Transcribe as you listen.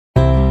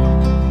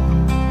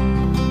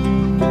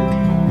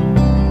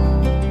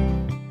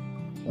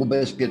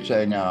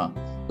ubezpieczenia,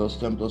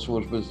 dostęp do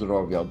służby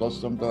zdrowia,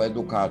 dostęp do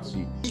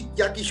edukacji.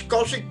 Jakiś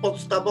koszyk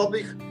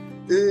podstawowych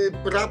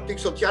praw tych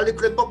socjalnych,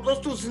 które po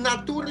prostu z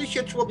natury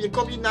się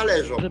człowiekowi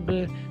należą.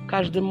 Żeby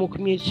każdy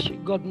mógł mieć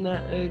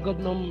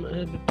godną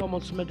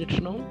pomoc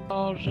medyczną,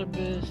 to żeby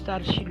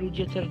starsi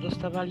ludzie też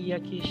dostawali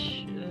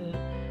jakieś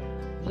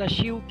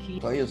zasiłki.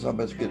 To jest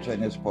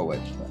zabezpieczenie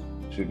społeczne,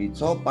 czyli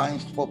co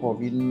państwo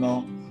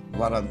powinno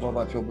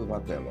gwarantować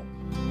obywatelom.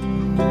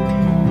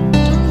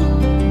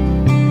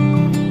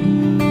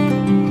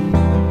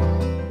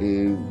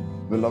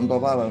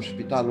 Wylądowałem w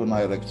szpitalu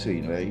na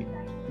Erekcyjnej,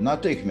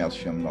 natychmiast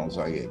się mną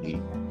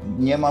zajęli.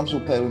 Nie mam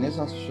zupełnie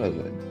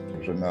zastrzeżeń,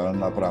 że miałem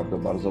naprawdę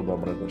bardzo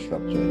dobre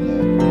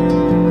doświadczenie.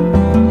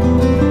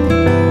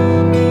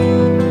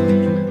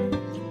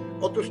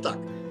 Otóż tak,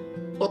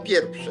 po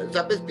pierwsze,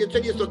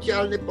 zabezpieczenie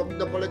socjalne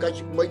powinno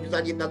polegać moim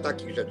zdaniem na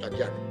takich rzeczach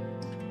jak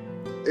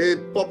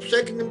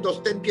powszechnym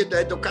dostępie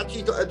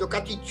do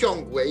edukacji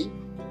ciągłej,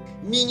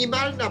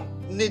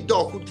 minimalny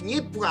dochód,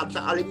 nie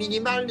płaca, ale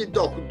minimalny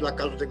dochód dla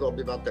każdego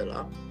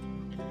obywatela,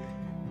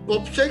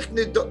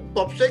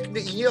 powszechny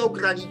i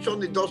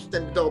nieograniczony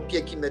dostęp do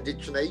opieki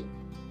medycznej,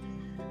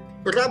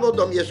 prawo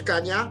do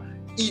mieszkania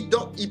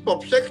i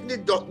powszechny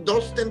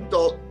dostęp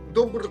do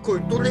dóbr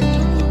kultury.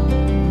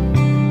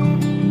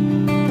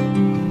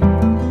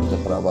 Te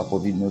prawa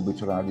powinny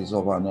być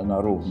realizowane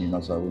na równi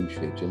na całym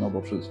świecie, no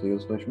bo wszyscy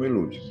jesteśmy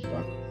ludźmi,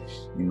 tak?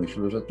 I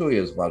myślę, że tu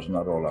jest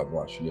ważna rola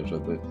właśnie,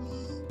 żeby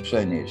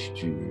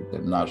przenieść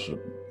ten nasz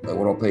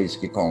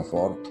europejski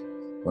komfort,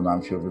 bo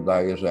nam się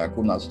wydaje, że jak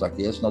u nas tak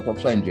jest, no to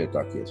wszędzie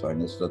tak jest, a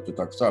niestety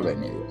tak wcale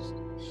nie jest.